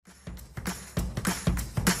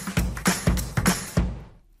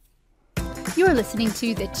You're listening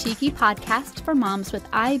to the Cheeky Podcast for Moms with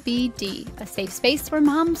IBD, a safe space where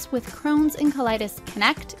moms with Crohn's and colitis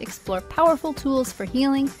connect, explore powerful tools for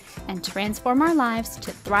healing, and transform our lives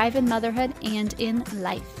to thrive in motherhood and in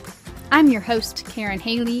life. I'm your host, Karen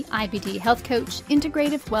Haley, IBD health coach,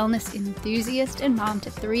 integrative wellness enthusiast, and mom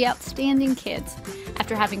to 3 outstanding kids.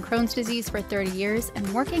 After having Crohn's disease for 30 years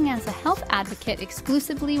and working as a health advocate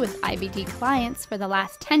exclusively with IBD clients for the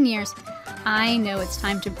last 10 years, I know it's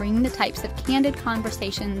time to bring the types of candid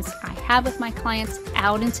conversations I have with my clients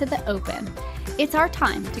out into the open. It's our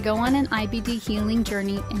time to go on an IBD healing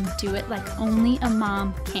journey and do it like only a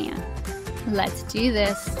mom can. Let's do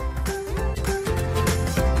this.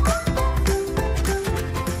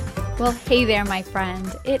 Well, hey there, my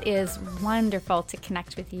friend. It is wonderful to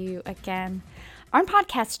connect with you again. Aren't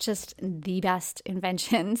podcasts just the best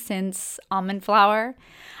invention since almond flour?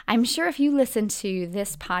 I'm sure if you listen to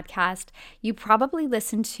this podcast, you probably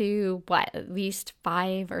listen to, at least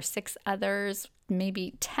 5 or 6 others,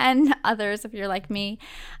 maybe 10 others if you're like me.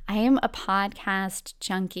 I am a podcast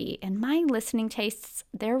junkie, and my listening tastes,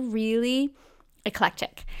 they're really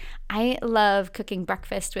eclectic. I love cooking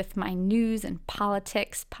breakfast with my news and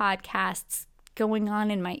politics podcasts going on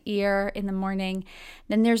in my ear in the morning.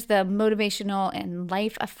 Then there's the motivational and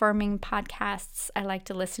life-affirming podcasts I like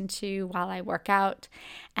to listen to while I work out,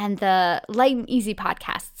 and the light and easy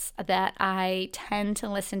podcasts that I tend to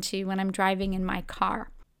listen to when I'm driving in my car.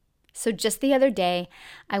 So just the other day,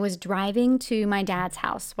 I was driving to my dad's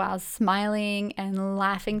house while smiling and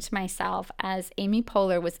laughing to myself as Amy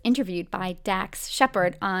Poehler was interviewed by Dax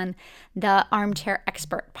Shepard on the Armchair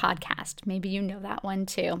Expert podcast. Maybe you know that one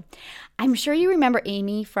too. I'm sure you remember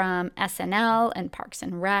Amy from SNL and Parks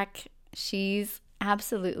and Rec. She's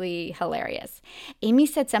absolutely hilarious. Amy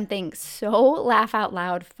said something so laugh out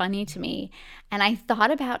loud funny to me, and I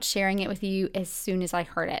thought about sharing it with you as soon as I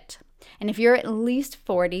heard it. And if you're at least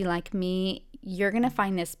 40 like me, you're going to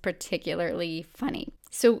find this particularly funny.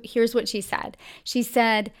 So here's what she said. She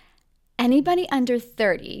said, anybody under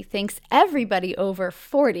 30 thinks everybody over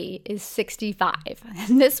 40 is 65.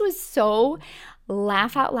 And this was so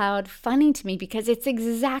laugh out loud funny to me because it's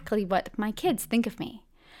exactly what my kids think of me.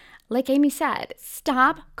 Like Amy said,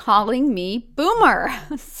 stop calling me boomer.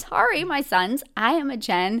 Sorry, my sons, I am a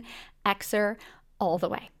Gen Xer all the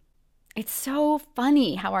way. It's so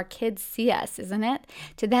funny how our kids see us, isn't it?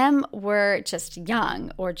 To them, we're just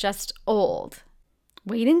young or just old.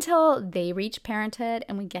 Wait until they reach parenthood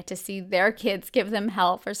and we get to see their kids give them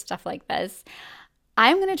hell for stuff like this.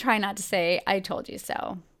 I'm going to try not to say, I told you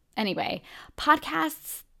so. Anyway,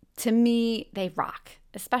 podcasts, to me, they rock,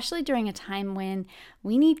 especially during a time when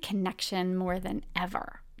we need connection more than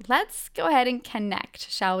ever. Let's go ahead and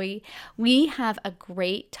connect, shall we? We have a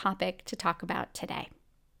great topic to talk about today.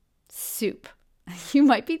 Soup. You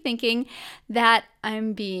might be thinking that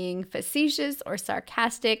I'm being facetious or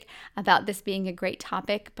sarcastic about this being a great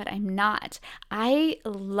topic, but I'm not. I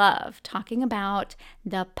love talking about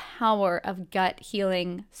the power of gut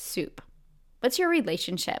healing soup. What's your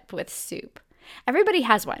relationship with soup? Everybody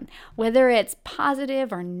has one, whether it's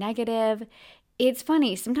positive or negative. It's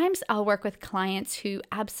funny, sometimes I'll work with clients who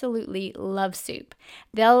absolutely love soup.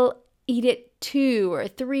 They'll eat it 2 or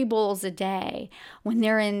 3 bowls a day when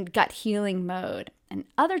they're in gut healing mode. And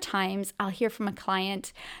other times I'll hear from a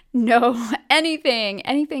client, no,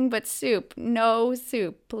 anything but soup. No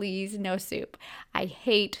soup, please, no soup. I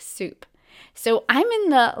hate soup. So I'm in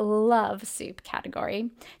the love soup category.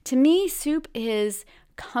 To me, soup is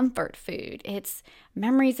comfort food. It's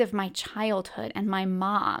memories of my childhood and my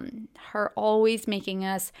mom, her always making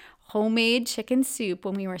us homemade chicken soup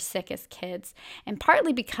when we were sick as kids, and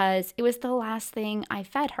partly because it was the last thing I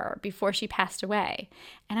fed her before she passed away.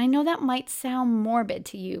 And I know that might sound morbid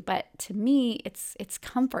to you, but to me, it's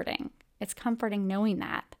comforting. It's comforting knowing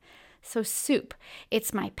that. So soup,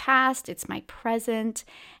 it's my past, it's my present,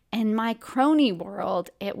 and my crony world,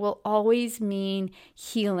 it will always mean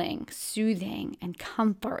healing, soothing, and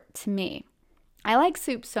comfort to me. I like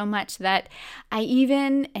soup so much that I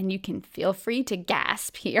even, and you can feel free to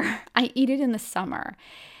gasp here, I eat it in the summer.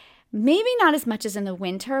 Maybe not as much as in the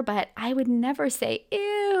winter, but I would never say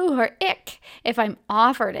ew or ick if I'm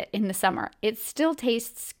offered it in the summer. It still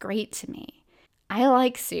tastes great to me. I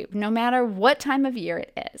like soup no matter what time of year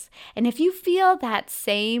it is. And if you feel that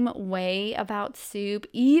same way about soup,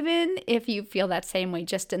 even if you feel that same way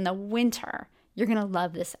just in the winter, you're going to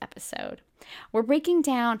love this episode. We're breaking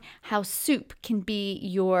down how soup can be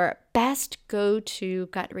your best go-to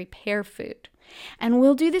gut repair food. And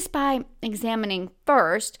we'll do this by examining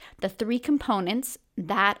first the 3 components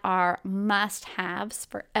that are must-haves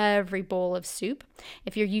for every bowl of soup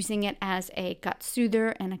if you're using it as a gut soother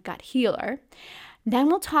and a gut healer. Then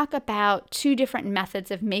we'll talk about 2 different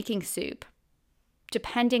methods of making soup,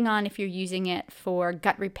 depending on if you're using it for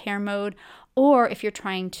gut repair mode or if you're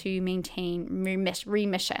trying to maintain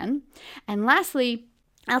remission. And lastly,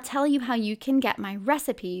 I'll tell you how you can get my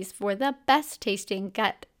recipes for the best tasting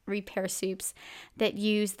gut repair soups that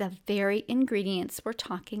use the very ingredients we're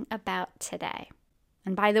talking about today.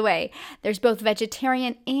 And by the way, there's both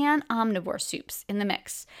vegetarian and omnivore soups in the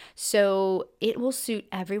mix, so it will suit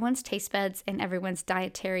everyone's taste buds and everyone's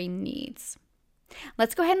dietary needs.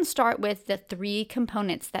 Let's go ahead and start with the 3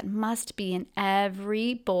 components that must be in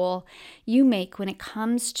every bowl you make when it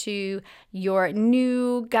comes to your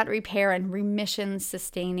new gut repair and remission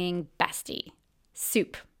sustaining bestie,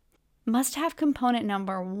 soup. Must-have component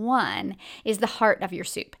number 1 is the heart of your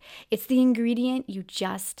soup. It's the ingredient you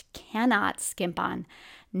just cannot skimp on,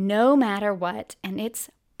 no matter what, and it's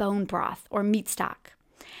bone broth or meat stock.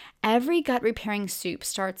 Every gut repairing soup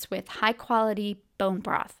starts with high-quality bone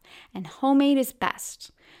broth, and homemade is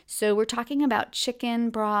best. So we're talking about chicken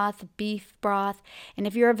broth, beef broth, and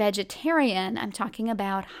if you're a vegetarian, I'm talking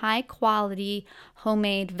about high-quality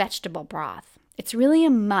homemade vegetable broth. It's really a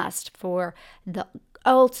must for the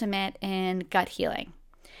ultimate in gut healing.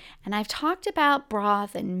 And I've talked about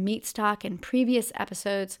broth and meat stock in previous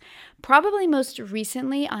episodes, probably most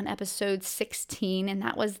recently on episode 16, and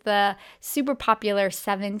that was the super popular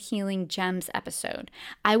 7 Healing Gems episode.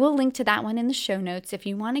 I will link to that one in the show notes if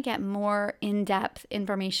you want to get more in-depth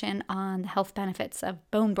information on the health benefits of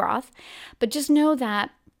bone broth. But just know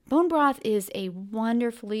that bone broth is a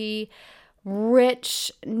wonderfully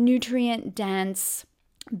rich, nutrient-dense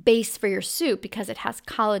base for your soup because it has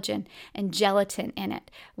collagen and gelatin in it,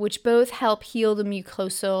 which both help heal the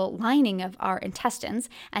mucosal lining of our intestines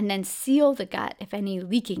and then seal the gut if any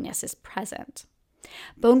leakiness is present.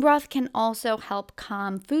 Bone broth can also help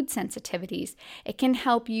calm food sensitivities. It can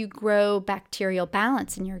help you grow bacterial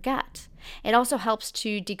balance in your gut. It also helps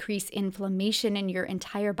to decrease inflammation in your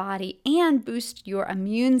entire body and boost your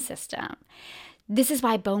immune system. This is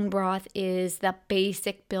why bone broth is the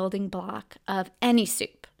basic building block of any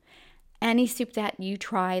soup. Any soup that you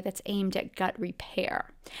try that's aimed at gut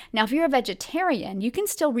repair. Now, if you're a vegetarian, you can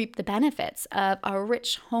still reap the benefits of a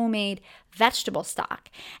rich homemade vegetable stock.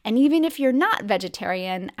 And even if you're not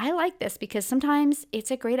vegetarian, I like this because sometimes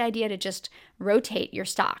it's a great idea to just rotate your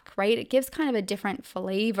stock, right? It gives kind of a different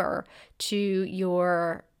flavor to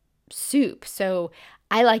your soup. So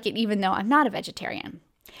I like it even though I'm not a vegetarian.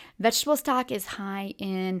 Vegetable stock is high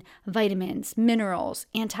in vitamins, minerals,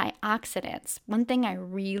 antioxidants. One thing I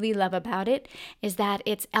really love about it is that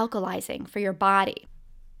it's alkalizing for your body.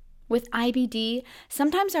 With IBD,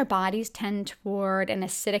 sometimes our bodies tend toward an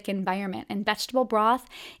acidic environment, and vegetable broth,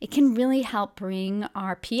 it can really help bring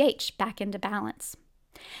our pH back into balance.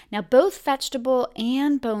 Now, both vegetable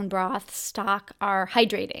and bone broth stock are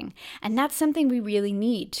hydrating, and that's something we really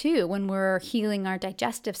need too when we're healing our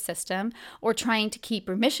digestive system or trying to keep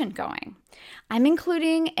remission going. I'm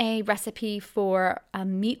including a recipe for a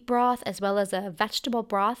meat broth as well as a vegetable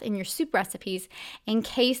broth in your soup recipes in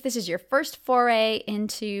case this is your first foray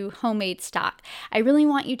into homemade stock. I really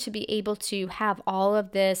want you to be able to have all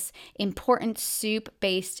of this important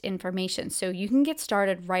soup-based information so you can get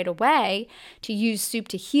started right away to use soup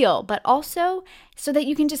to heal, but also so that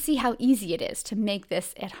you can just see how easy it is to make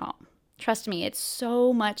this at home. Trust me, it's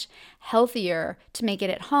so much healthier to make it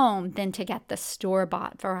at home than to get the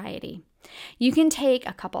store-bought variety. You can take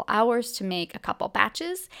a couple hours to make a couple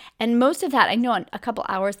batches, and most of that, I know a couple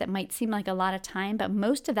hours that might seem like a lot of time, but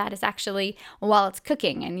most of that is actually while it's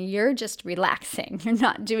cooking and you're just relaxing. You're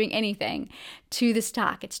not doing anything to the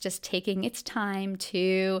stock. It's just taking its time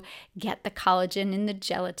to get the collagen and the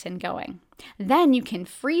gelatin going. Then you can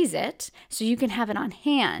freeze it so you can have it on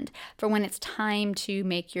hand for when it's time to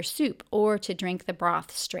make your soup or to drink the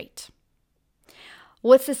broth straight.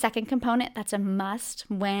 What's the second component that's a must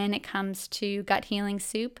when it comes to gut healing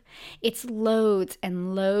soup? It's loads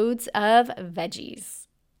and loads of veggies.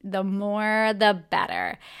 The more, the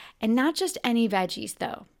better. And not just any veggies,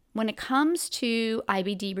 though. When it comes to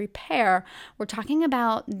IBD repair, we're talking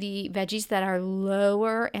about the veggies that are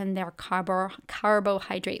lower in their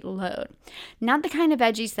carbohydrate load. Not the kind of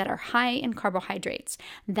veggies that are high in carbohydrates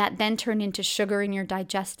that then turn into sugar in your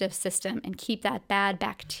digestive system and keep that bad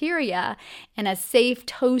bacteria in a safe,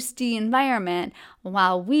 toasty environment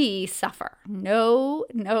while we suffer. No,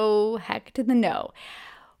 heck to the no.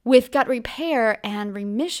 With gut repair and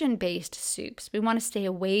remission-based soups, we want to stay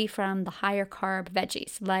away from the higher carb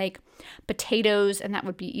veggies like potatoes, and that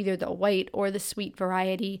would be either the white or the sweet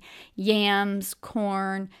variety, yams,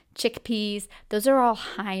 corn, chickpeas. Those are all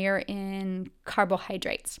higher in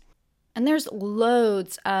carbohydrates. And there's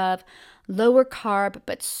loads of lower carb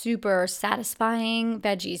but super satisfying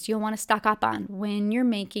veggies you'll want to stock up on when you're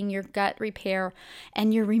making your gut repair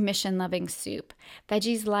and your remission loving soup.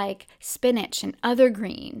 Veggies like spinach and other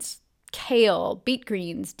greens, kale, beet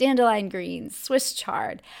greens, dandelion greens, Swiss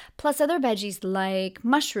chard, plus other veggies like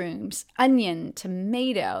mushrooms, onion,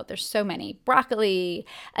 tomato, there's so many, broccoli,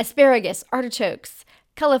 asparagus, artichokes,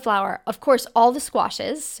 cauliflower, of course, all the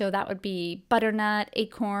squashes. So that would be butternut,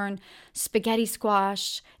 acorn, spaghetti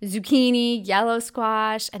squash, zucchini, yellow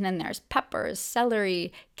squash, and then there's peppers,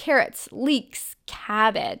 celery, carrots, leeks,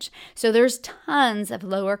 cabbage. So there's tons of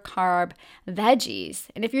lower carb veggies.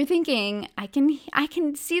 And if you're thinking, I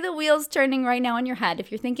can see the wheels turning right now in your head.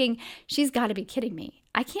 If you're thinking, she's got to be kidding me,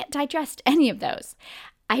 I can't digest any of those.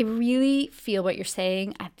 I really feel what you're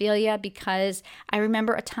saying. I feel ya, because I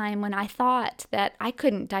remember a time when I thought that I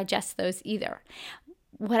couldn't digest those either.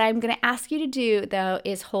 What I'm going to ask you to do, though,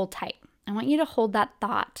 is hold tight. I want you to hold that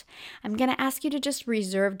thought. I'm going to ask you to just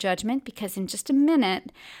reserve judgment, because in just a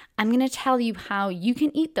minute, I'm going to tell you how you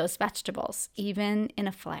can eat those vegetables, even in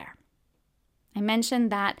a flare. I mentioned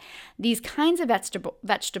that these kinds of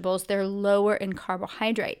vegetables, they're lower in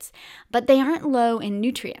carbohydrates, but they aren't low in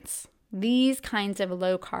nutrients. These kinds of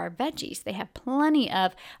low-carb veggies, they have plenty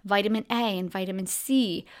of vitamin A and vitamin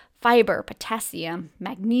C, fiber, potassium,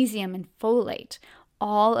 magnesium, and folate,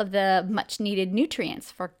 all of the much-needed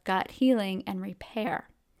nutrients for gut healing and repair.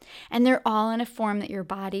 And they're all in a form that your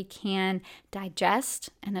body can digest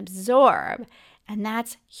and absorb, and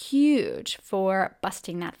that's huge for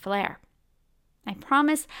busting that flare. I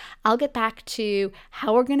promise I'll get back to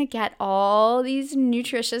how we're going to get all these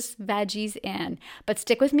nutritious veggies in, but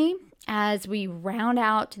stick with me as we round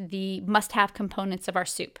out the must-have components of our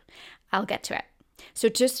soup. I'll get to it. So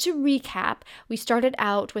just to recap, we started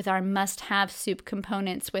out with our must-have soup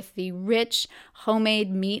components with the rich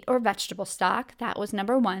homemade meat or vegetable stock. That was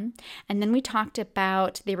number one. And then we talked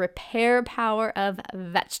about the repair power of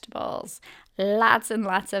vegetables. Lots and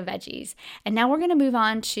lots of veggies. And now we're going to move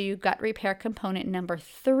on to gut repair component number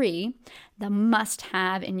 3, the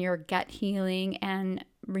must-have in your gut healing and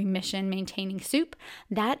remission maintaining soup.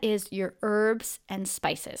 That is your herbs and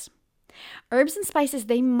spices. Herbs and spices,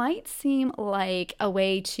 they might seem like a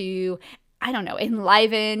way to,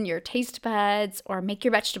 enliven your taste buds or make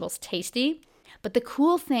your vegetables tasty. But the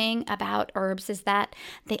cool thing about herbs is that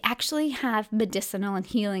they actually have medicinal and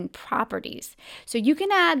healing properties. So you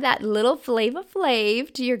can add that little flavor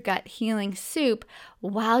flav to your gut healing soup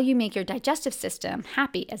while you make your digestive system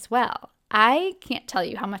happy as well. I can't tell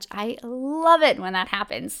you how much I love it when that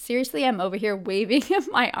happens. Seriously, I'm over here waving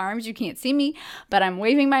my arms. You can't see me, but I'm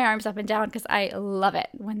waving my arms up and down because I love it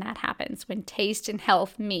when that happens, when taste and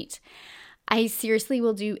health meet. I seriously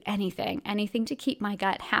will do anything to keep my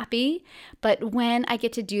gut happy. But when I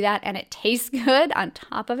get to do that and it tastes good on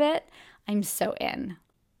top of it, I'm so in.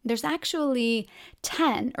 There's actually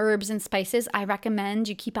 10 herbs and spices I recommend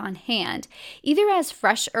you keep on hand, either as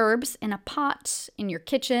fresh herbs in a pot in your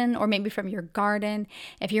kitchen or maybe from your garden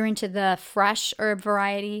if you're into the fresh herb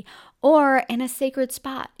variety, or in a sacred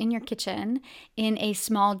spot in your kitchen in a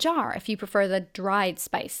small jar if you prefer the dried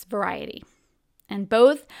spice variety. And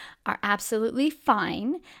both are absolutely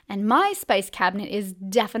fine, and my spice cabinet is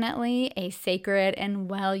definitely a sacred and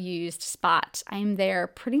well-used spot. I'm there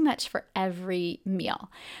pretty much for every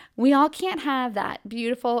meal. We all can't have that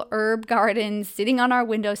beautiful herb garden sitting on our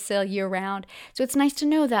windowsill year-round, so it's nice to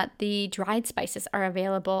know that the dried spices are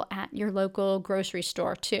available at your local grocery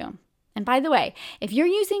store too. And by the way, if you're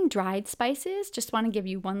using dried spices, just want to give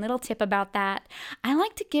you one little tip about that. I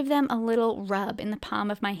like to give them a little rub in the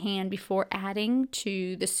palm of my hand before adding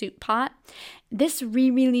to the soup pot. This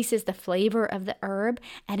re-releases the flavor of the herb,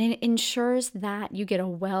 and it ensures that you get a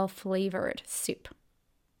well-flavored soup.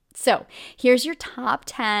 So here's your top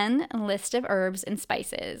 10 list of herbs and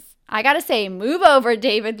spices. I gotta say, move over,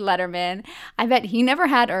 David Letterman. I bet he never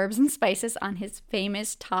had herbs and spices on his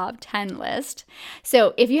famous top 10 list.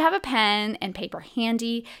 So if you have a pen and paper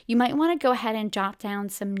handy, you might want to go ahead and jot down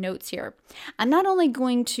some notes here. I'm not only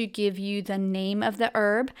going to give you the name of the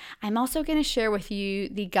herb, I'm also going to share with you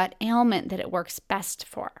the gut ailment that it works best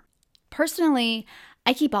for. Personally,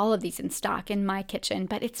 I keep all of these in stock in my kitchen,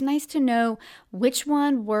 but it's nice to know which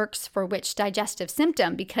one works for which digestive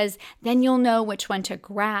symptom, because then you'll know which one to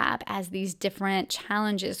grab as these different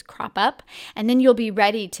challenges crop up, and then you'll be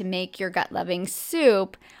ready to make your gut-loving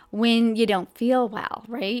soup when you don't feel well,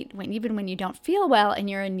 right? Even when you don't feel well and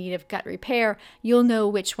you're in need of gut repair, you'll know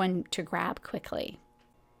which one to grab quickly.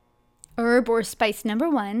 Herb or spice number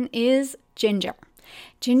 1 is ginger.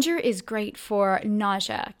 Ginger is great for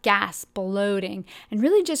nausea, gas, bloating, and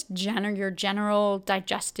really just your general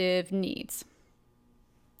digestive needs.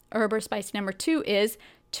 Herb or spice number 2 is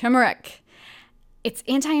turmeric. It's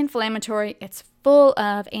anti-inflammatory, it's full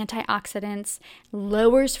of antioxidants,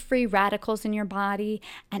 lowers free radicals in your body,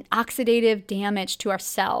 and oxidative damage to our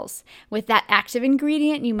cells, with that active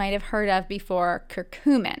ingredient you might have heard of before,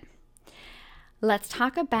 curcumin. Let's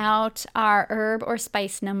talk about our herb or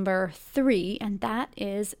spice number 3, and that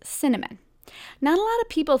is cinnamon. Not a lot of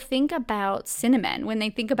people think about cinnamon when they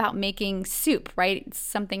think about making soup, right? It's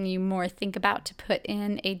something you more think about to put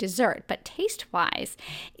in a dessert. But taste-wise,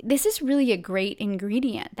 this is really a great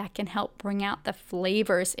ingredient that can help bring out the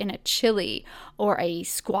flavors in a chili or a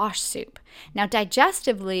squash soup. Now,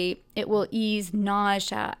 digestively, it will ease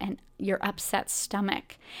nausea and your upset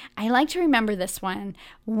stomach. I like to remember this one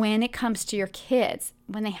when it comes to your kids,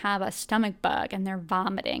 when they have a stomach bug and they're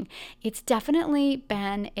vomiting. It's definitely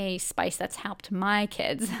been a spice that's helped my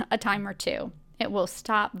kids a time or two. It will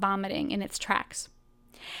stop vomiting in its tracks.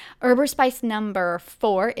 Herb or spice number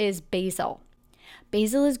 4 is basil.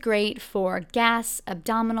 Basil is great for gas,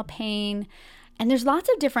 abdominal pain, and there's lots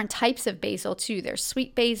of different types of basil too. There's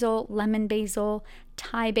sweet basil, lemon basil,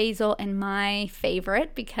 Thai basil, and my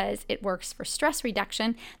favorite because it works for stress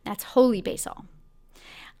reduction, that's holy basil.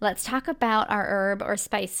 Let's talk about our herb or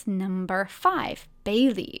spice number 5, bay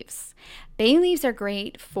leaves. Bay leaves are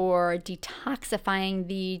great for detoxifying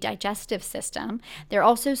the digestive system. They're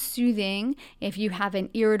also soothing if you have an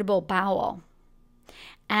irritable bowel.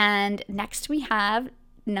 And next we have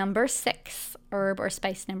number 6, herb or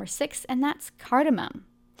spice number 6, and that's cardamom.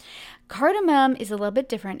 Cardamom is a little bit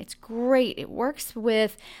different. It's great. It works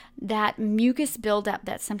with that mucus buildup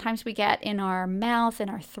that sometimes we get in our mouth, in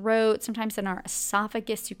our throat, sometimes in our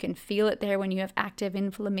esophagus. You can feel it there when you have active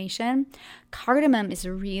inflammation. Cardamom is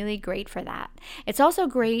really great for that. It's also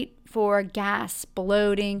great for gas,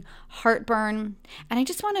 bloating, heartburn. And I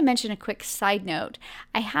just want to mention a quick side note.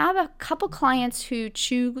 I have a couple clients who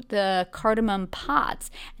chew the cardamom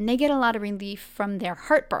pods, and they get a lot of relief from their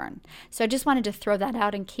heartburn. So I just wanted to throw that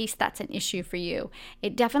out in case that's an issue for you.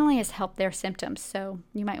 It definitely has helped their symptoms, so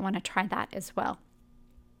you might want to try that as well.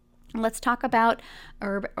 Let's talk about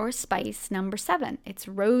herb or spice number 7. It's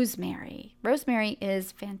rosemary. Rosemary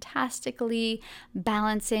is fantastically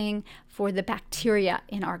balancing for the bacteria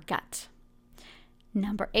in our gut.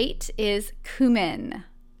 Number 8 is cumin.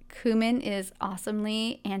 Cumin is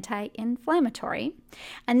awesomely anti-inflammatory.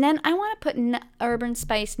 And then I want to put herb and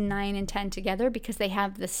spice 9 and 10 together because they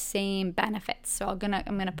have the same benefits. So I'm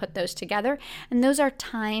gonna put those together. And those are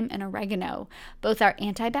thyme and oregano. Both are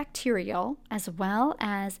antibacterial as well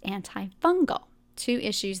as antifungal. 2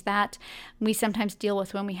 issues that we sometimes deal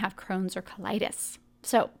with when we have Crohn's or colitis.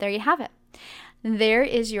 So there you have it. There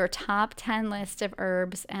is your top 10 list of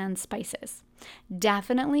herbs and spices.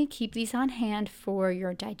 Definitely keep these on hand for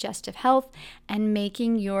your digestive health and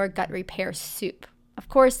making your gut repair soup. Of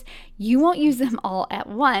course, you won't use them all at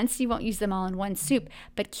once. You won't use them all in one soup,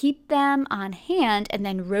 but keep them on hand and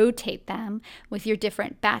then rotate them with your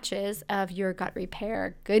different batches of your gut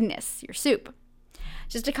repair goodness, your soup.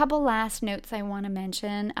 Just a couple last notes I want to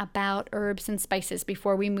mention about herbs and spices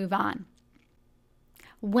before we move on.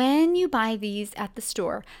 When you buy these at the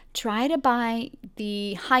store, try to buy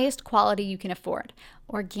the highest quality you can afford.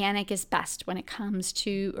 Organic is best when it comes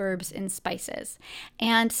to herbs and spices.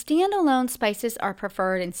 And standalone spices are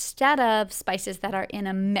preferred instead of spices that are in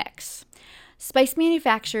a mix. Spice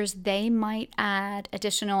manufacturers, they might add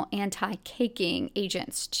additional anti-caking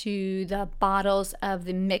agents to the bottles of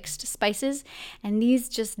the mixed spices, and these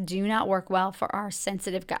just do not work well for our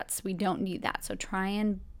sensitive guts. We don't need that, so try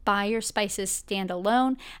and buy your spices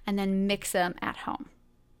standalone and then mix them at home.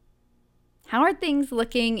 How are things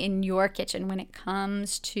looking in your kitchen when it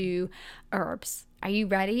comes to herbs? Are you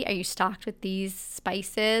ready? Are you stocked with these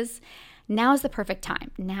spices? Now is the perfect time.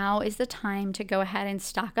 Now is the time to go ahead and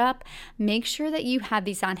stock up. Make sure that you have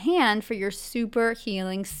these on hand for your super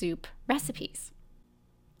healing soup recipes.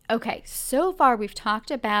 Okay, so far we've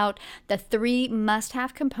talked about the 3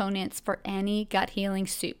 must-have components for any gut healing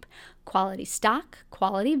soup: quality stock,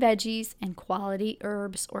 quality veggies, and quality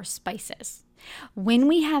herbs or spices. When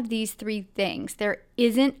we have these 3 things, there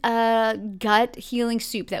isn't a gut healing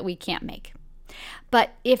soup that we can't make.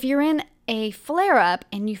 But if you're in a flare up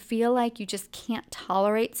and you feel like you just can't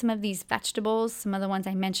tolerate some of these vegetables, some of the ones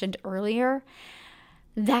I mentioned earlier,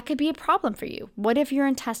 that could be a problem for you. What if your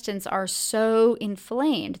intestines are so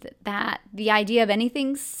inflamed that the idea of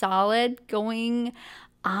anything solid going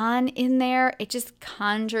on in there, it just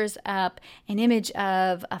conjures up an image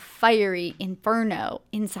of a fiery inferno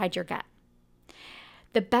inside your gut?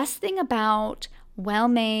 The best thing about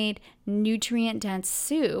well-made, nutrient-dense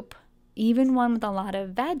soup, even one with a lot of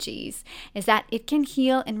veggies, is that it can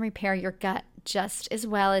heal and repair your gut just as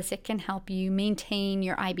well as it can help you maintain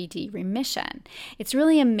your IBD remission. It's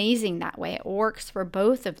really amazing that way. It works for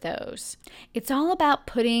both of those. It's all about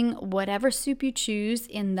putting whatever soup you choose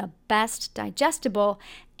in the best digestible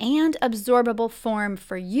and absorbable form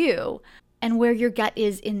for you and where your gut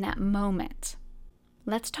is in that moment.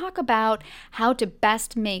 Let's talk about how to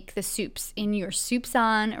best make the soups in your Soups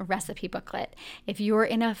On recipe booklet if you're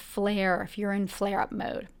in a flare, if you're in flare-up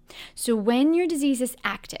mode. So when your disease is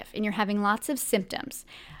active and you're having lots of symptoms,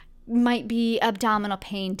 might be abdominal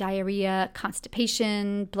pain, diarrhea,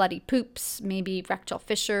 constipation, bloody poops, maybe rectal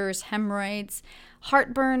fissures, hemorrhoids,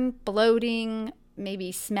 heartburn, bloating,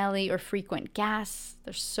 maybe smelly or frequent gas.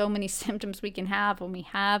 There's so many symptoms we can have when we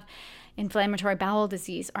have inflammatory bowel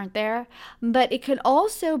disease, aren't there? But it could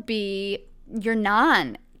also be your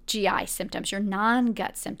non-GI symptoms, your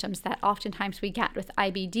non-gut symptoms that oftentimes we get with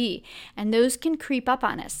IBD, and those can creep up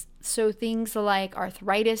on us. So things like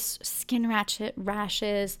arthritis, skin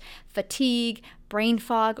rashes, fatigue, brain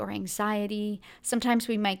fog or anxiety. Sometimes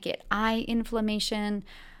we might get eye inflammation,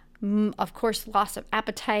 of course, loss of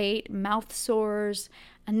appetite, mouth sores.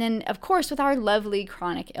 And then, of course, with our lovely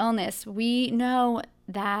chronic illness, we know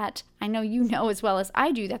that, I know you know as well as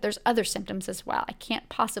I do, that there's other symptoms as well. I can't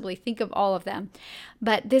possibly think of all of them.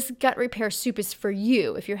 But this gut repair soup is for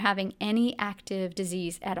you if you're having any active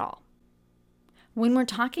disease at all. When we're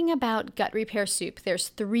talking about gut repair soup, there's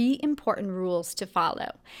 3 important rules to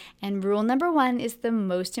follow. And rule number 1 is the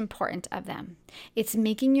most important of them. It's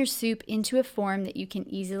making your soup into a form that you can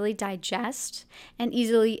easily digest and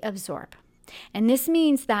easily absorb. And this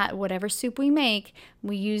means that whatever soup we make,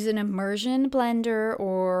 we use an immersion blender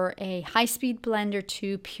or a high-speed blender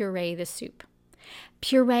to puree the soup,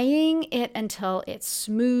 pureeing it until it's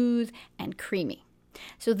smooth and creamy.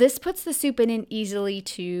 So this puts the soup in an easy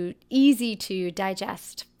to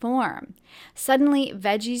digest form. Suddenly,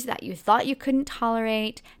 veggies that you thought you couldn't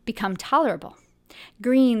tolerate become tolerable.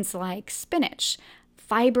 Greens like spinach,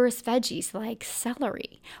 fibrous veggies like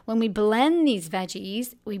celery. When we blend these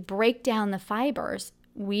veggies, we break down the fibers,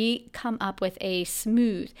 we come up with a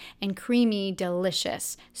smooth and creamy,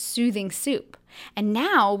 delicious, soothing soup. And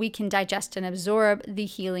now we can digest and absorb the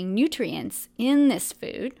healing nutrients in this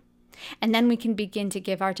food. And then we can begin to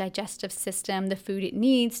give our digestive system the food it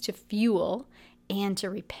needs to fuel and to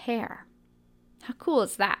repair. How cool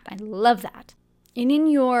is that? I love that. And in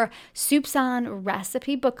your Soups On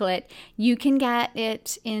recipe booklet, you can get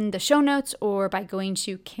it in the show notes or by going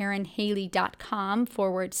to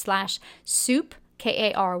KarenHaley.com/soup,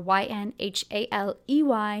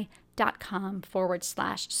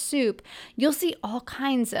 KarenHaley.com/soup. You'll see all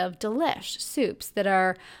kinds of delish soups that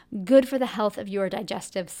are good for the health of your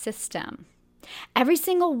digestive system. Every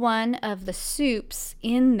single one of the soups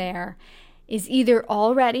in there is either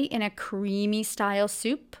already in a creamy style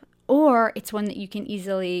soup or it's one that you can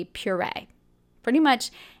easily puree. Pretty much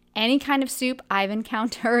any kind of soup I've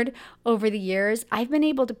encountered over the years, I've been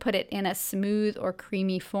able to put it in a smooth or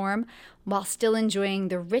creamy form while still enjoying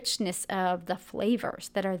the richness of the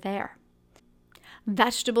flavors that are there.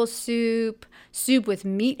 Vegetable soup, soup with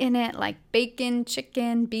meat in it like bacon,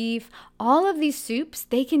 chicken, beef, all of these soups,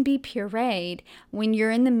 they can be pureed when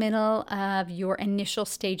you're in the middle of your initial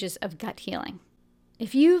stages of gut healing.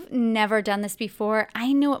 If you've never done this before,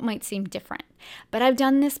 I know it might seem different, but I've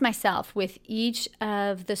done this myself with each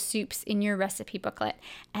of the soups in your recipe booklet,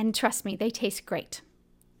 and trust me, they taste great.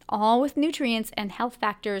 All with nutrients and health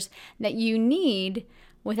factors that you need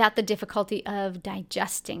without the difficulty of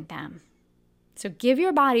digesting them. So give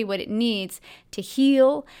your body what it needs to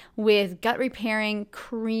heal with gut repairing,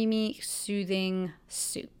 creamy, soothing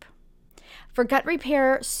soup. For gut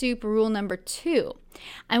repair soup rule number 2,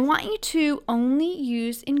 I want you to only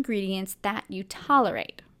use ingredients that you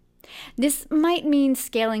tolerate. This might mean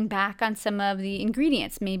scaling back on some of the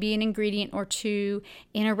ingredients, maybe an ingredient or 2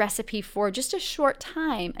 in a recipe for just a short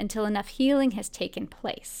time until enough healing has taken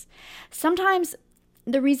place. Sometimes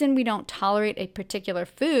the reason we don't tolerate a particular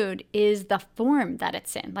food is the form that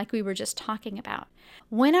it's in, like we were just talking about.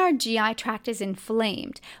 When our GI tract is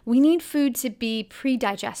inflamed, we need food to be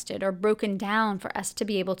pre-digested or broken down for us to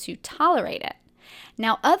be able to tolerate it.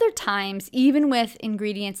 Now, other times, even with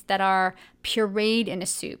ingredients that are pureed in a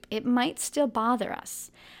soup, it might still bother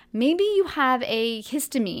us. Maybe you have a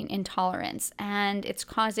histamine intolerance and it's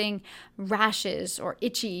causing rashes or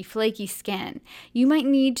itchy, flaky skin. You might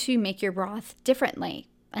need to make your broth differently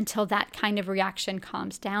until that kind of reaction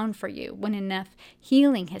calms down for you when enough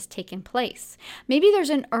healing has taken place. Maybe there's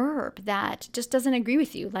an herb that just doesn't agree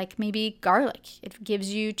with you, like maybe garlic. It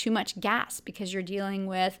gives you too much gas because you're dealing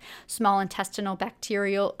with small intestinal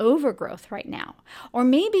bacterial overgrowth right now. Or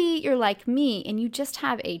maybe you're like me and you just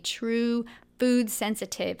have a true food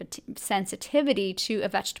sensitivity to a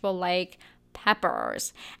vegetable like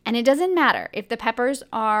peppers. And it doesn't matter if the peppers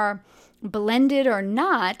are blended or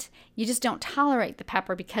not, you just don't tolerate the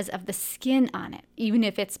pepper because of the skin on it, even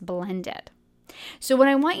if it's blended. So what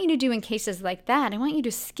I want you to do in cases like that, I want you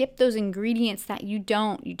to skip those ingredients that you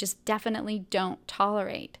just definitely don't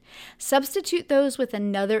tolerate. Substitute those with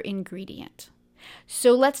another ingredient.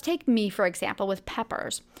 So let's take me, for example, with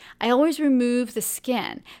peppers. I always remove the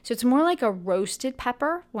skin. So it's more like a roasted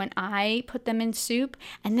pepper when I put them in soup,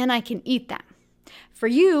 and then I can eat them. For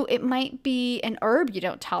you, it might be an herb you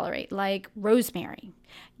don't tolerate, like rosemary.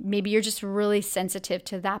 Maybe you're just really sensitive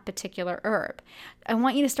to that particular herb. I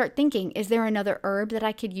want you to start thinking, is there another herb that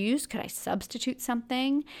I could use? Could I substitute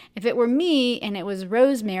something? If it were me and it was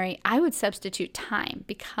rosemary, I would substitute thyme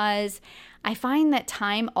because I find that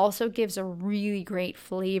thyme also gives a really great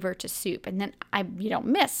flavor to soup. And then you don't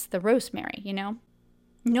miss the rosemary,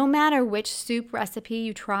 No matter which soup recipe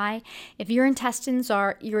you try, if your intestines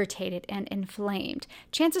are irritated and inflamed,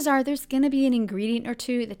 chances are there's going to be an ingredient or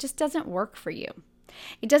two that just doesn't work for you.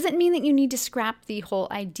 It doesn't mean that you need to scrap the whole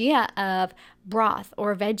idea of broth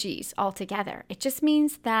or veggies altogether. It just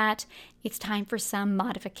means that it's time for some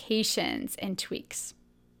modifications and tweaks.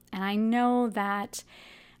 And I know that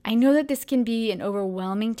this can be an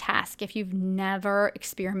overwhelming task if you've never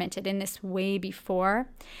experimented in this way before,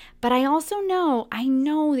 but I also know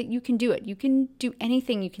that you can do it. You can do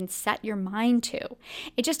anything you can set your mind to.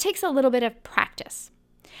 It just takes a little bit of practice.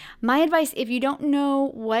 My advice, if you don't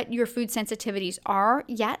know what your food sensitivities are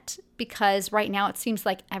yet, because right now it seems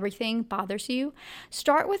like everything bothers you,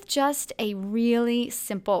 start with just a really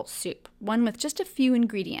simple soup, one with just a few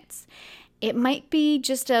ingredients. It might be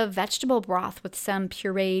just a vegetable broth with some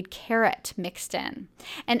pureed carrot mixed in.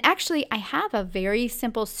 And actually, I have a very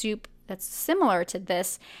simple soup that's similar to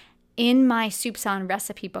this in my Soups On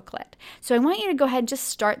recipe booklet. So I want you to go ahead and just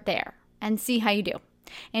start there and see how you do.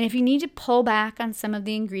 And if you need to pull back on some of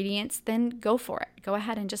the ingredients, then go for it. Go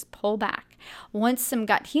ahead and just pull back. Once some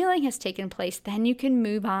gut healing has taken place, then you can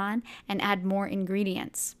move on and add more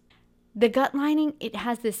ingredients. The gut lining, it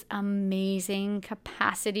has this amazing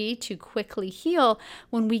capacity to quickly heal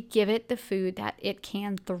when we give it the food that it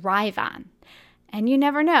can thrive on. And you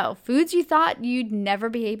never know, foods you thought you'd never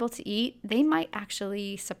be able to eat, they might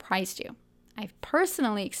actually surprise you. I've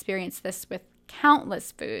personally experienced this with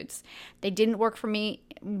countless foods. They didn't work for me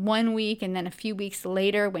 1 week, and then a few weeks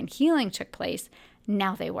later when healing took place,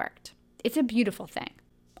 now they worked. It's a beautiful thing.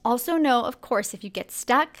 Also know, of course, if you get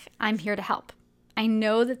stuck, I'm here to help. I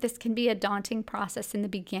know that this can be a daunting process in the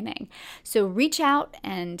beginning. So reach out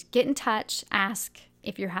and get in touch. Ask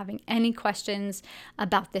if you're having any questions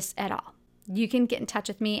about this at all. You can get in touch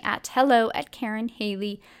with me at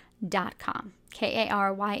hello@KarenHaley.com.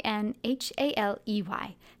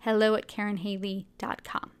 KarenHaley.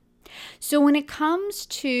 hello@KarenHaley.com. So when it comes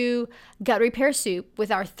to gut repair soup with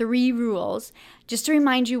our 3 rules, just to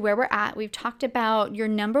remind you where we're at, we've talked about your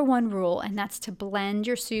number 1 rule, and that's to blend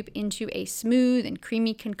your soup into a smooth and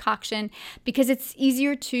creamy concoction because it's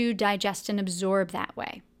easier to digest and absorb that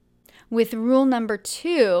way. With rule number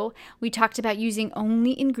 2, we talked about using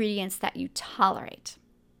only ingredients that you tolerate.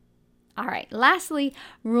 All right, lastly,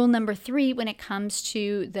 rule number 3, when it comes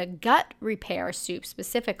to the gut repair soup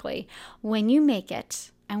specifically, when you make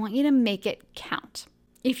it, I want you to make it count.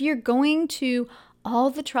 If you're going to all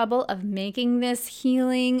the trouble of making this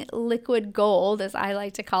healing liquid gold, as I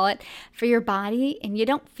like to call it, for your body and you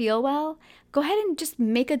don't feel well, go ahead and just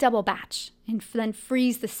make a double batch and then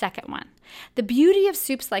freeze the second one. The beauty of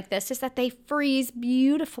soups like this is that they freeze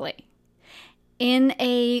beautifully in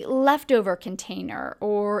a leftover container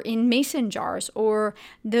or in mason jars, or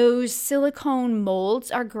those silicone molds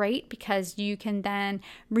are great because you can then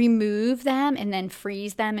remove them and then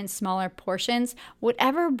freeze them in smaller portions,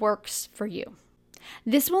 whatever works for you.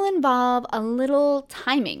 This will involve a little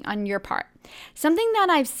timing on your part. Something that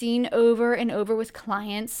I've seen over and over with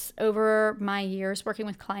clients over my years working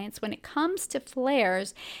with clients when it comes to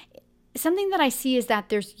flares, something that I see is that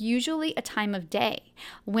there's usually a time of day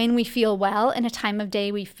when we feel well and a time of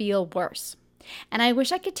day we feel worse. And I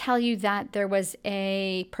wish I could tell you that there was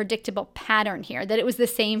a predictable pattern here, that it was the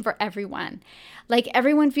same for everyone. Like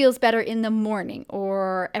everyone feels better in the morning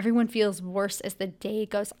or everyone feels worse as the day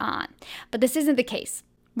goes on. But this isn't the case.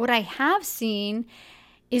 What I have seen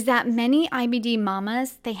is that many IBD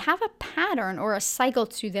mamas, they have a pattern or a cycle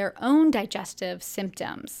to their own digestive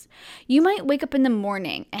symptoms. You might wake up in the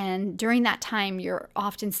morning and during that time, you're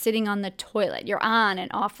often sitting on the toilet. You're on and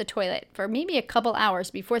off the toilet for maybe a couple hours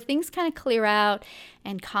before things kind of clear out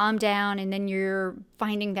and calm down, and then you're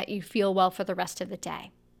finding that you feel well for the rest of the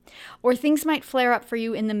day. Or things might flare up for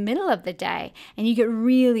you in the middle of the day and you get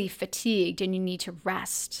really fatigued and you need to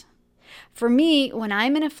rest. For me, when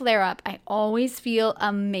I'm in a flare-up, I always feel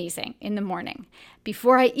amazing in the morning.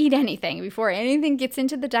 Before I eat anything, before anything gets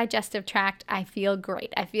into the digestive tract, I feel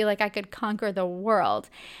great. I feel like I could conquer the world.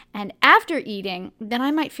 And after eating, then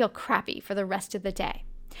I might feel crappy for the rest of the day.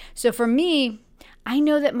 So for me, I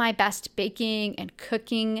know that my best baking and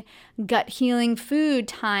cooking, gut healing food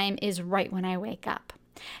time is right when I wake up.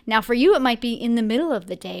 Now for you, it might be in the middle of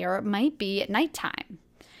the day or it might be at nighttime.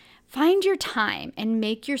 Find your time and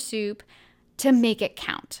make your soup to make it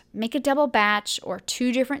count. Make a double batch or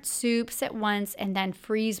 2 different soups at once and then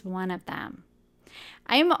freeze one of them.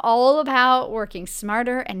 I'm all about working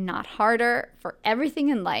smarter and not harder for everything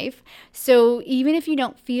in life. So even if you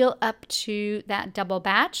don't feel up to that double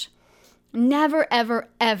batch, never, ever,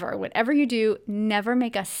 ever, whatever you do, never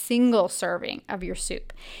make a single serving of your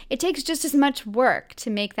soup. It takes just as much work to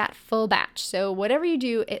make that full batch. So whatever you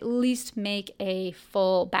do, at least make a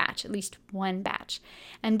full batch, at least one batch.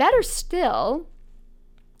 And better still,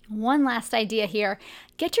 one last idea here,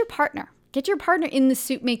 get your partner. Get your partner in the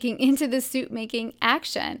soup making, into the soup making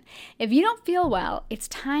action. If you don't feel well, it's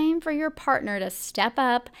time for your partner to step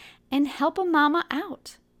up and help a mama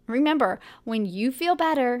out. Remember, when you feel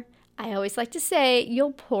better, I always like to say,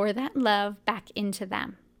 you'll pour that love back into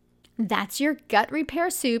them. That's your gut repair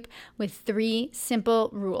soup with 3 simple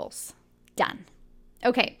rules. Done.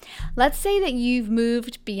 Okay, let's say that you've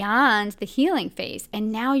moved beyond the healing phase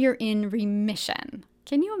and now you're in remission.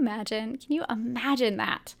 Can you imagine? Can you imagine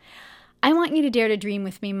that? I want you to dare to dream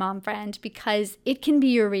with me, mom friend, because it can be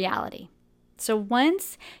your reality. So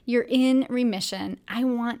once you're in remission, I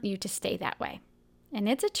want you to stay that way. And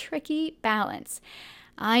it's a tricky balance.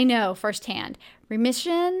 I know firsthand.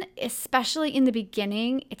 Remission, especially in the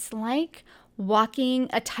beginning, it's like walking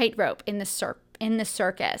a tightrope in the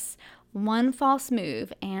circus. One false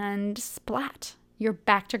move and splat, you're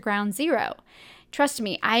back to ground zero. Trust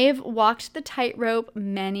me, I have walked the tightrope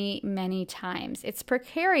many, many times. It's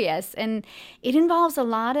precarious and it involves a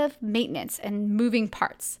lot of maintenance and moving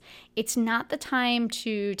parts. It's not the time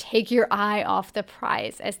to take your eye off the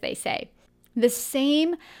prize, as they say. The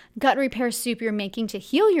same gut repair soup you're making to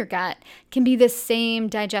heal your gut can be the same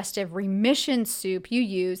digestive remission soup you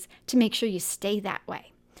use to make sure you stay that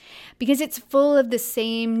way. Because it's full of the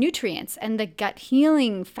same nutrients and the gut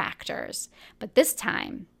healing factors. But this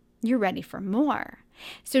time, you're ready for more.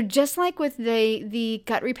 So just like with the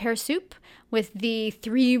gut repair soup, with the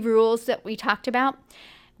 3 rules that we talked about,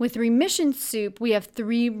 with remission soup, we have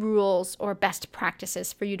 3 rules or best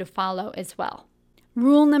practices for you to follow as well.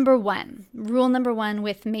 Rule number one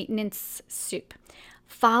with maintenance soup.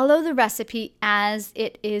 Follow the recipe as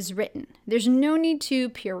it is written. There's no need to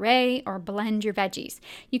puree or blend your veggies.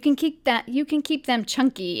 You can keep them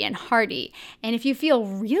chunky and hearty. And if you feel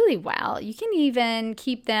really well, you can even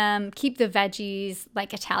keep the veggies,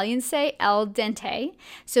 like Italians say, al dente,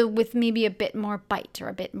 so with maybe a bit more bite or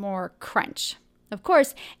a bit more crunch. Of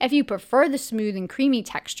course, if you prefer the smooth and creamy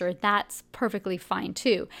texture, that's perfectly fine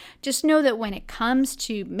too. Just know that when it comes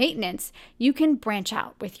to maintenance, you can branch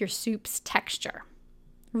out with your soup's texture.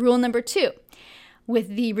 Rule number 2, with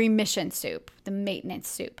the remission soup, the maintenance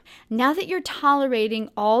soup. Now that you're tolerating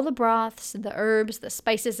all the broths, the herbs, the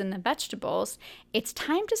spices, and the vegetables, it's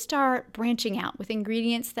time to start branching out with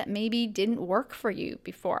ingredients that maybe didn't work for you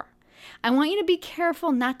before. I want you to be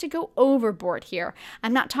careful not to go overboard here.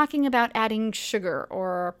 I'm not talking about adding sugar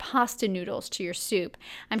or pasta noodles to your soup.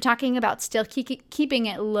 I'm talking about still keeping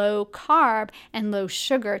it low carb and low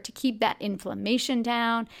sugar to keep that inflammation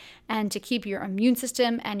down and to keep your immune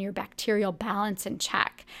system and your bacterial balance in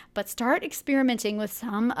check. But start experimenting with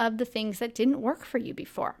some of the things that didn't work for you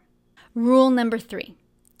before. Rule number 3,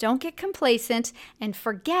 don't get complacent and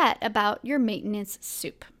forget about your maintenance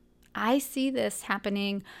soup. I see this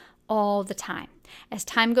happening all the time. As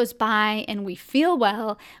time goes by and we feel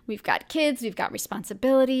well, we've got kids, we've got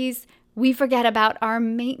responsibilities, we forget about our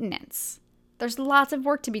maintenance. There's lots of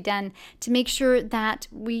work to be done to make sure that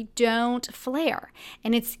we don't flare.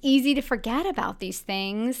 And it's easy to forget about these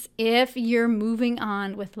things if you're moving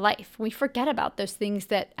on with life. We forget about those things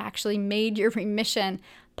that actually made your remission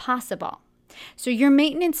possible. So your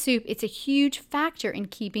maintenance soup, it's a huge factor in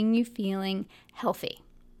keeping you feeling healthy.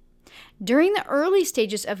 During the early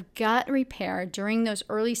stages of gut repair, during those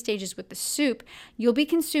early stages with the soup, you'll be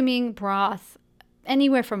consuming broth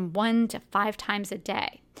anywhere from 1 to 5 times a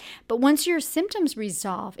day. But once your symptoms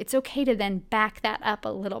resolve, it's okay to then back that up a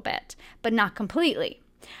little bit, but not completely.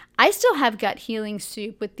 I still have gut healing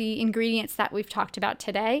soup with the ingredients that we've talked about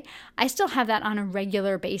today. I still have that on a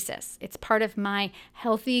regular basis. It's part of my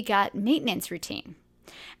healthy gut maintenance routine.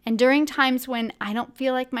 And during times when I don't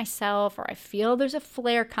feel like myself or I feel there's a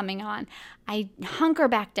flare coming on, I hunker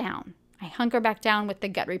back down. I hunker back down with the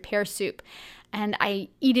gut repair soup, and I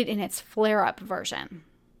eat it in its flare up version.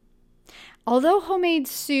 Although homemade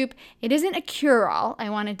soup, it isn't a cure-all. I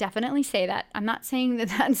want to definitely say that. I'm not saying that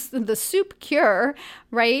that's the soup cure,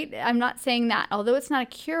 right? I'm not saying that. Although it's not a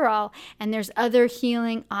cure-all, and there's other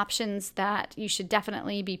healing options that you should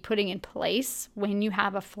definitely be putting in place when you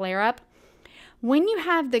have a flare-up. When you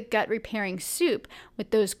have the gut repairing soup with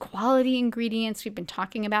those quality ingredients we've been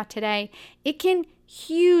talking about today, it can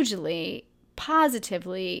hugely,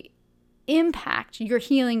 positively impact your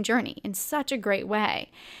healing journey in such a great way.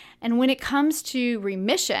 And when it comes to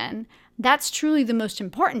remission, that's truly the most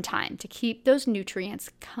important time to keep those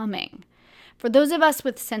nutrients coming. For those of us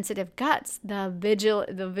with sensitive guts, the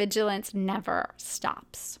vigilance never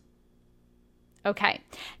stops. Okay,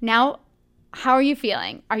 now how are you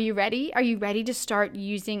feeling? Are you ready? Are you ready to start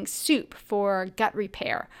using soup for gut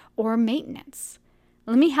repair or maintenance?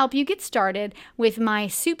 Let me help you get started with my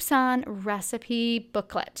Soups On recipe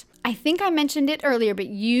booklet. I think I mentioned it earlier, but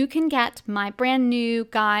you can get my brand new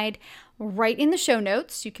guide right in the show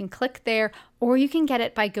notes. You can click there, or you can get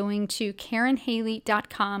it by going to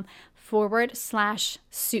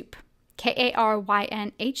KarenHaley.com/soup.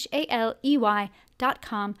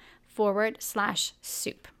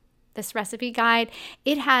 KarenHaley.com/soup. This recipe guide,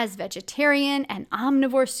 it has vegetarian and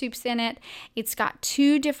omnivore soups in it. It's got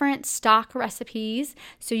 2 different stock recipes,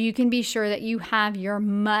 so you can be sure that you have your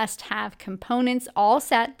must-have components all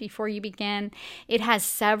set before you begin. It has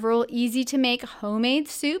several easy-to-make homemade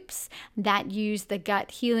soups that use the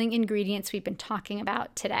gut healing ingredients we've been talking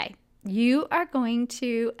about today. You are going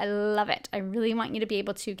to love it. I really want you to be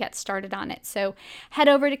able to get started on it. So head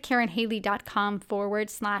over to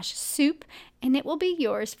KarenHaley.com/soup and it will be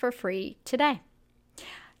yours for free today.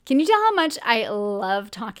 Can you tell how much I love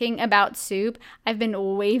talking about soup? I've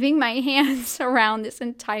been waving my hands around this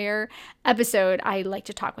entire episode. I like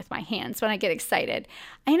to talk with my hands when I get excited.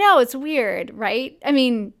 I know it's weird, right? I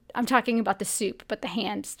mean, I'm talking about the soup, but the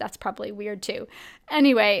hands, that's probably weird too.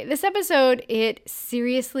 Anyway, this episode, it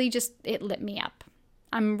seriously it lit me up.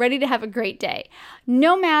 I'm ready to have a great day.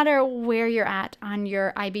 No matter where you're at on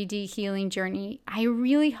your IBD healing journey, I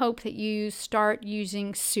really hope that you start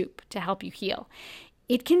using soup to help you heal.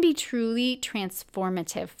 It can be truly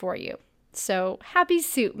transformative for you. So happy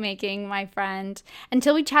soup making, my friend.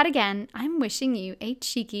 Until we chat again, I'm wishing you a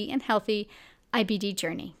cheeky and healthy IBD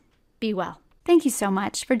journey. Be well. Thank you so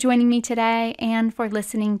much for joining me today and for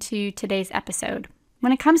listening to today's episode.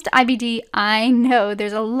 When it comes to IBD, I know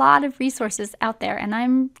there's a lot of resources out there, and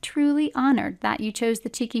I'm truly honored that you chose the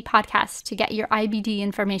Cheeky Podcast to get your IBD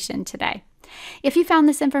information today. If you found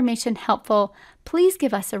this information helpful, please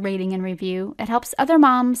give us a rating and review. It helps other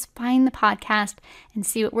moms find the podcast and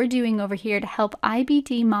see what we're doing over here to help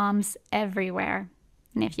IBD moms everywhere.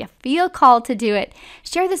 And if you feel called to do it,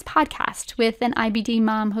 share this podcast with an IBD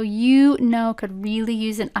mom who you know could really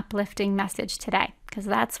use an uplifting message today, because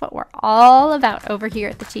that's what we're all about over here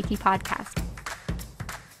at the Cheeky Podcast.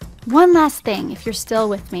 One last thing, if you're still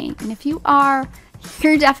with me, and if you are,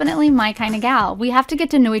 you're definitely my kind of gal. We have to get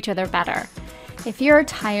to know each other better. If you're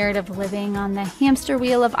tired of living on the hamster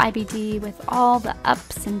wheel of IBD with all the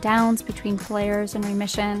ups and downs between flares and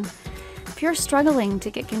remission, if you're struggling to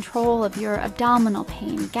get control of your abdominal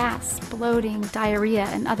pain, gas, bloating, diarrhea,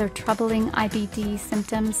 and other troubling IBD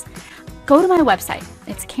symptoms, go to my website.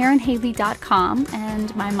 It's KarenHaley.com,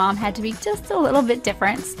 and my mom had to be just a little bit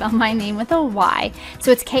different, spell my name with a Y.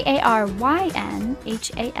 So it's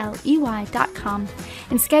KarenHaley.com,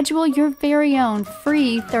 and schedule your very own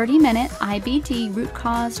free 30-minute IBD root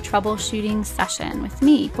cause troubleshooting session with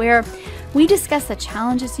me, where we discuss the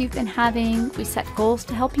challenges you've been having, we set goals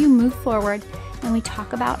to help you move forward, and we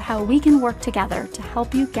talk about how we can work together to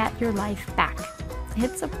help you get your life back.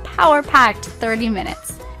 It's a power-packed 30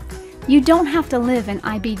 minutes. You don't have to live in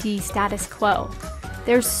IBD status quo.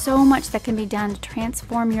 There's so much that can be done to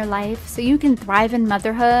transform your life so you can thrive in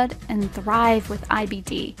motherhood and thrive with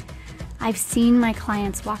IBD. I've seen my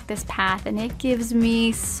clients walk this path, and it gives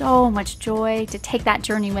me so much joy to take that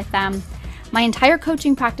journey with them. My entire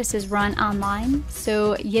coaching practice is run online,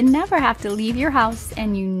 so you never have to leave your house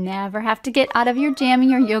and you never have to get out of your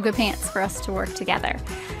jammy or yoga pants for us to work together.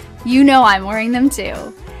 You know I'm wearing them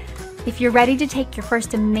too. If you're ready to take your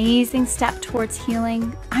first amazing step towards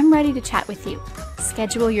healing, I'm ready to chat with you.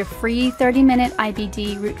 Schedule your free 30-minute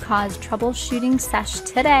IBD root cause troubleshooting sesh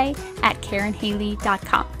today at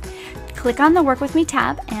KarenHaley.com. Click on the Work With Me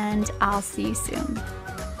tab and I'll see you soon.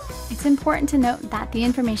 It's important to note that the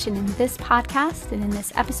information in this podcast and in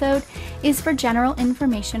this episode is for general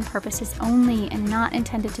information purposes only and not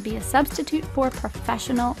intended to be a substitute for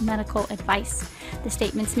professional medical advice. The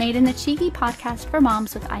statements made in the Cheeky podcast for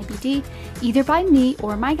moms with IBD, either by me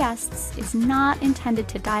or my guests, is not intended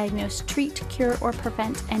to diagnose, treat, cure, or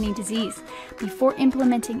prevent any disease. Before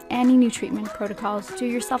implementing any new treatment protocols, do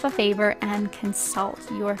yourself a favor and consult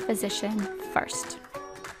your physician first.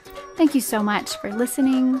 Thank you so much for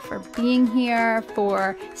listening, for being here,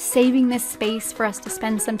 for saving this space for us to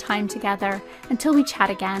spend some time together. Until we chat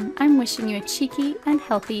again, I'm wishing you a cheeky and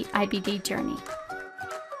healthy IBD journey.